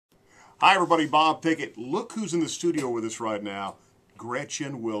Hi, everybody. Bob Pickett. Look who's in the studio with us right now.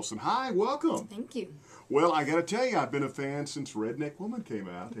 Gretchen Wilson. Hi, welcome. Thank you. Well, I got to tell you, I've been a fan since Redneck Woman came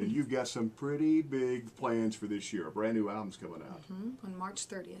out, and you've got some pretty big plans for this year. A brand new album's coming out. On March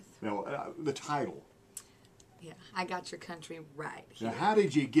 30th. Now, the title. Yeah, I Got Your Country Right Here. Now, how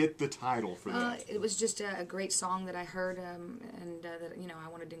did you get the title for that? It was just a great song that I heard, and that I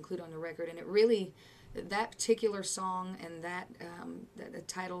wanted to include on the record, and it really. That particular song and the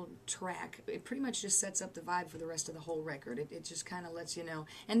title track, it pretty much just sets up the vibe for the rest of the whole record. It just kind of lets you know.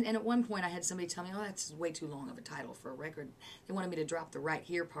 And at one point I had somebody tell me, oh, that's way too long of a title for a record. They wanted me to drop the right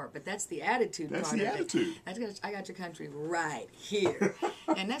here part, but that's the attitude part. That's the attitude. I got your country right here.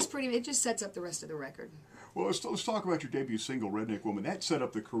 And that's it just sets up the rest of the record. Well, let's talk about your debut single, Redneck Woman. That set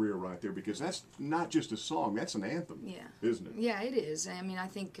up the career right there because that's not just a song, that's an anthem, isn't it? Yeah, it is. I mean, I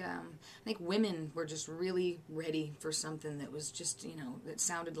think women were just really ready for something that was just, that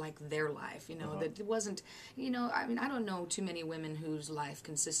sounded like their life, that it wasn't, I mean, I don't know too many women whose life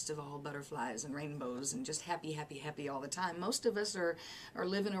consists of all butterflies and rainbows and just happy, happy, happy all the time. Most of us are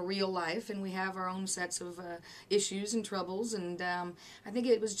living a real life, and we have our own sets of issues and troubles, and I think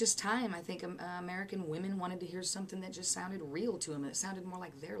it was just time. I think American women wanted to hear something that just sounded real to them. It sounded more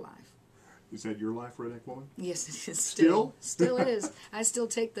like their life. Is that your life, Redneck Woman? Yes, it is. Still is. I still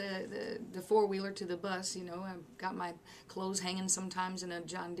take the four-wheeler to the bus. I've got my clothes hanging sometimes in a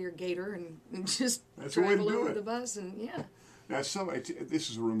John Deere Gator and just travel over the bus. And yeah. Now, this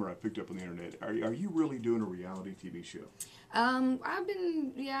is a rumor I picked up on the internet. Are you really doing a reality TV show?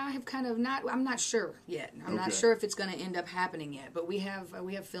 I have kind of not. I'm not sure yet. I'm not sure if it's going to end up happening yet. But we have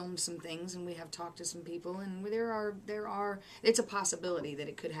filmed some things, and we have talked to some people, and there are. It's a possibility that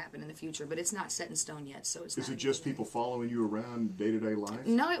it could happen in the future, but it's not set in stone yet. So it's. Is it just people following you around day-to-day life?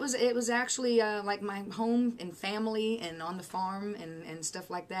 No, it was actually like my home and family and on the farm and stuff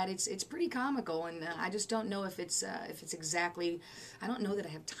like that. It's pretty comical, and I just don't know if it's exactly. I don't know that I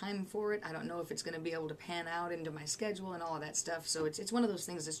have time for it. I don't know if it's going to be able to pan out into my schedule and all of that stuff. So it's one of those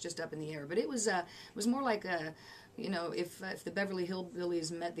things that's just up in the air. But it was more like a, if the Beverly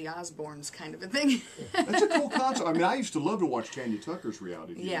Hillbillies met the Osbournes kind of a thing. That's a cool concept. I mean, I used to love to watch Tanya Tucker's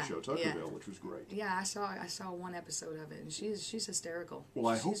reality TV show, Tuckerville, which was great. Yeah, I saw one episode of it, and she's hysterical.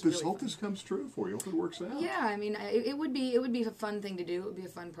 Well, I hope this comes true for you. Hope it works out. Yeah, I mean, it would be a fun thing to do. It would be a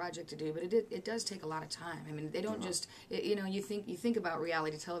fun project to do, but it does take a lot of time. I mean, they don't just you think about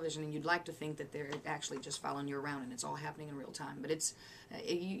reality television, and you'd like to think that they're actually just following you around and it's all happening in real time, but it's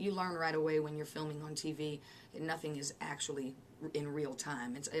you learn right away when you're filming on TV. Nothing is actually in real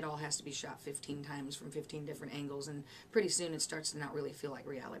time. It all has to be shot 15 times from 15 different angles, and pretty soon it starts to not really feel like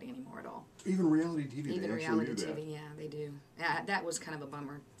reality anymore at all. Even reality TV, even reality TV, yeah, they do. That was kind of a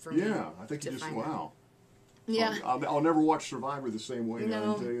bummer for me. Yeah, I think you just wow. Yeah, I'll never watch Survivor the same way. No,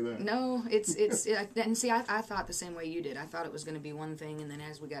 I can tell you that. No, and see, I thought the same way you did. I thought it was going to be one thing, and then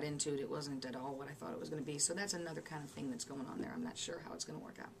as we got into it, it wasn't at all what I thought it was going to be. So that's another kind of thing that's going on there. I'm not sure how it's going to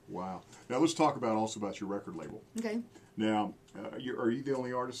work out. Wow. Now let's talk about your record label. Okay. Now, are you the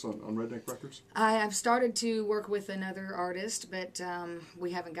only artist on Redneck Records? I've started to work with another artist, but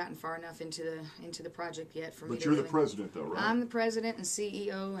we haven't gotten far enough into the project yet for me. But you're the president, though, right? I'm the president and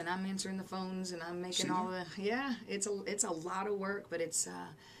CEO, and I'm answering the phones, and I'm making all the. Yeah, it's a lot of work, but it's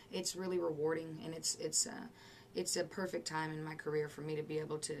really rewarding, and it's a perfect time in my career for me to be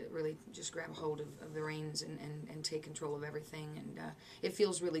able to really just grab a hold of the reins and take control of everything. And it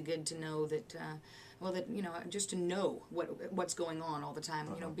feels really good to know that, just to know what's going on all the time.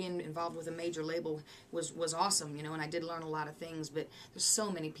 Being involved with a major label was awesome, and I did learn a lot of things, but there's so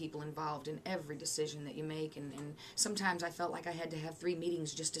many people involved in every decision that you make, and sometimes I felt like I had to have 3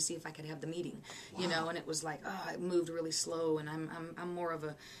 meetings just to see if I could have the meeting, and it was like, it moved really slow, and I'm more of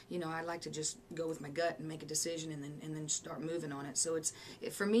a, I like to just go with my gut and make a decision and then start moving on it. So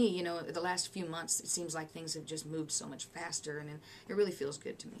for me, the last few months, it seems like things have just moved so much faster, and it really feels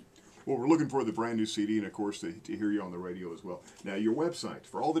good to me. Well, we're looking for the brand new CD, and of course to hear you on the radio as well. Now, your website,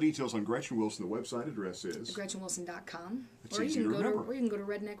 for all the details on Gretchen Wilson, the website address is GretchenWilson.com. Or you can go to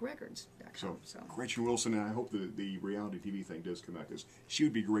RedneckRecords.com. So Gretchen Wilson, and I hope the reality TV thing does come out, because she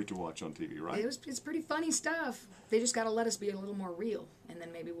would be great to watch on TV, right? It's pretty funny stuff. They just got to let us be a little more real, and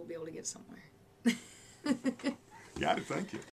then maybe we'll be able to get somewhere. Got it. Thank you.